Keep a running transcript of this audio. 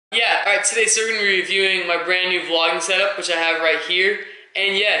Alright, today so we're going to be reviewing my brand new vlogging setup, which I have right here.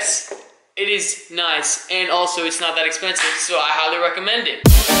 And yes, it is nice, and also it's not that expensive, so I highly recommend it.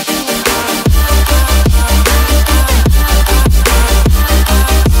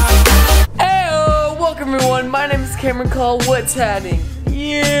 Heyo, welcome everyone, my name is Kaul, what's happening?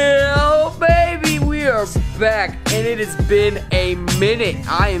 Yeah, baby, we are back, and it has been a minute.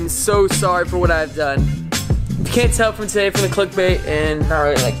 I am so sorry for what I've done. You can't tell from today from the clickbait, and not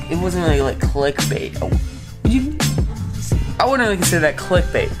really it wasn't really like clickbait. I wouldn't really consider that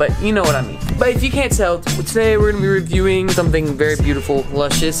clickbait, but you know what I mean. But if you can't tell, today we're gonna be reviewing something very beautiful,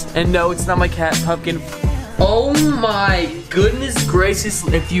 luscious, and no, it's not my cat, Pumpkin. Oh my goodness gracious,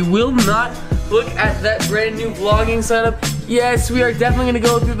 if you will not look at that brand new vlogging setup, yes, we are definitely gonna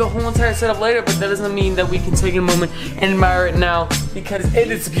go through the whole entire setup later, but that doesn't mean that we can take a moment and admire it now, because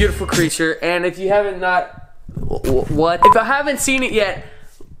it is a beautiful creature, and if you haven't If I haven't seen it yet,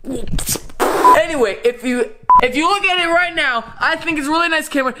 anyway, if you look at it right now, I think it's a really nice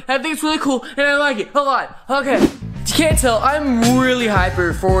camera, and I think it's really cool, and I like it a lot. Okay, you can't tell, I'm really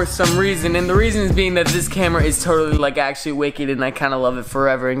hyper for some reason, and the reason is being that this camera is totally actually wicked, and I kind of love it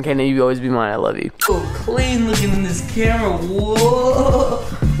forever, and can you always be mine, I love you. Oh, clean looking in this camera, whoa,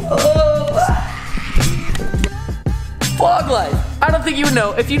 Vlog life. I don't think you would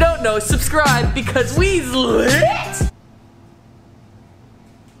know. If you don't know, subscribe because we's lit.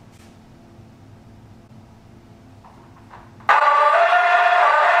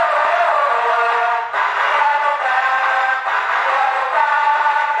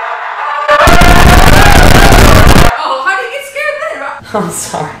 Oh, how do you get scared then? I'm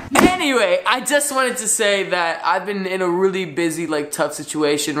sorry. Anyway, I just wanted to say that I've been in a really busy, tough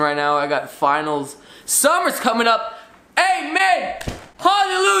situation right now. I got finals. Summer's coming up. Amen!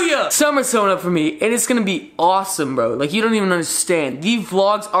 Hallelujah! Summer's coming up for me, and it's gonna be awesome, bro. You don't even understand. These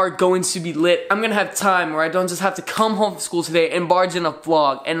vlogs are going to be lit. I'm gonna have time where I don't just have to come home from school today and barge in a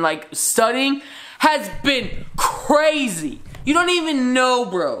vlog. And studying has been crazy. You don't even know,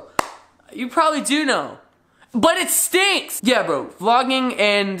 bro. You probably do know. But it stinks! Yeah, bro. Vlogging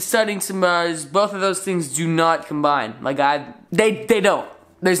and studying seminars, both of those things do not combine. They don't.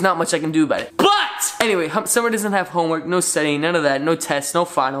 There's not much I can do about it. But anyway, summer doesn't have homework, no studying, none of that, no tests, no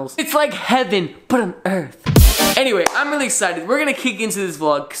finals. It's like heaven, but on earth. Anyway, I'm really excited. We're gonna kick into this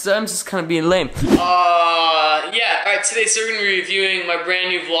vlog, because I'm just kind of being lame. Yeah, alright, today so we're gonna be reviewing my brand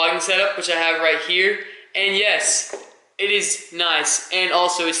new vlogging setup, which I have right here. And yes, it is nice, and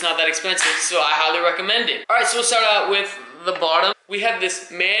also it's not that expensive, so I highly recommend it. Alright, so we'll start out with the bottom. We have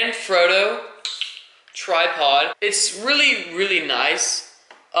this Manfrotto tripod. It's really, really nice.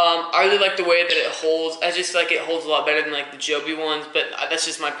 I really like the way that it holds. I just like it holds a lot better than the Joby ones, but that's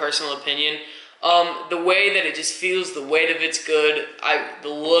just my personal opinion. The way that it just feels, the weight of it's good. The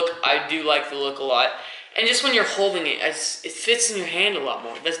look, I do like the look a lot. And just when you're holding it, it fits in your hand a lot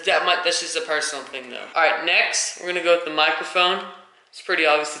more. That's just a personal thing though. Alright, next, we're gonna go with the microphone. It's pretty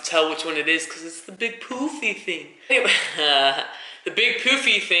obvious to tell which one it is because it's the big poofy thing. Anyway, the big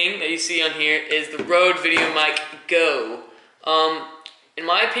poofy thing that you see on here is the Rode Video Mic Go. In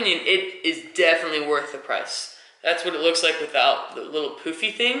my opinion, it is definitely worth the price. That's what it looks like without the little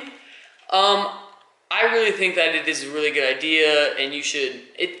poofy thing. I really think that it is a really good idea, and you should.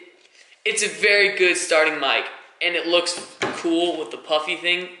 It's a very good starting mic, and it looks cool with the puffy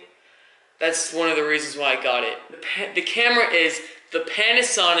thing. That's one of the reasons why I got it. The camera is the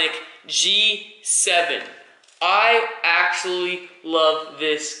Panasonic G7. I actually love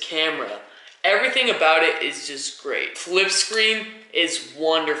this camera. Everything about it is just great. Flip screen is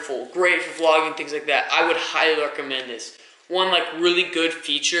wonderful. Great for vlogging, things like that. I would highly recommend this. One really good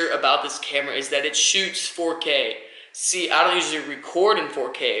feature about this camera is that it shoots 4K. See, I don't usually record in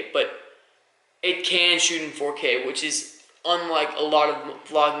 4K, but it can shoot in 4K, which is unlike a lot of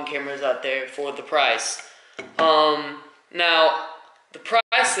vlogging cameras out there for the price. Now, the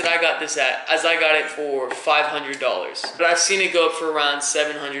price that I got this at, as I got it for $500. But I've seen it go up for around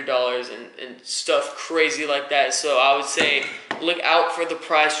 $700 and stuff crazy like that. So I would say, look out for the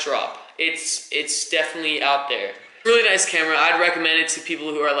price drop. It's definitely out there. Really nice camera. I'd recommend it to people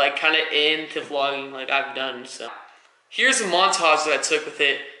who are kind of into vlogging like I've done. So here's a montage that I took with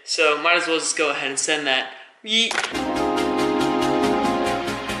it. So might as well just go ahead and send that. Yeet.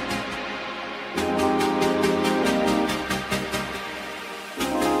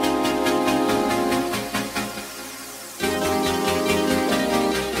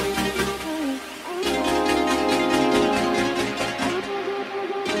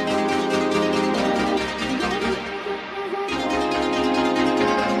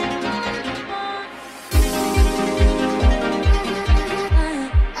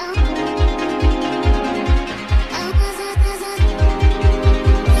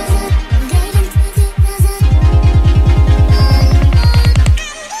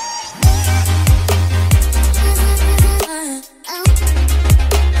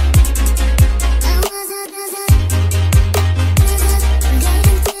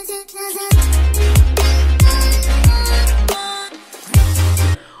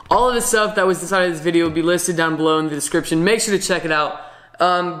 the stuff that was inside of this video will be listed down below in the description. Make sure to check it out.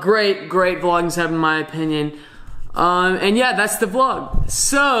 Great vlogging setup in my opinion. And yeah, that's the vlog.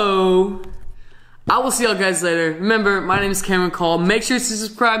 So, I will see y'all guys later. Remember, my name is Kaul. Make sure to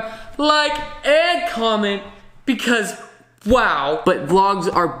subscribe, like, and comment because, wow. But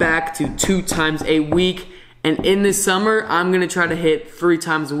vlogs are back to 2 times a week. And in this summer, I'm gonna try to hit 3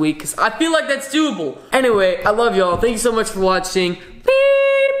 times a week because I feel like that's doable. Anyway, I love y'all. Thank you so much for watching.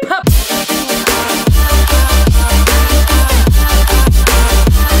 Beep, pop.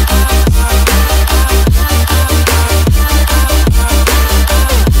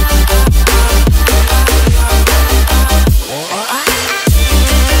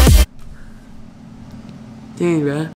 Dang, bruh.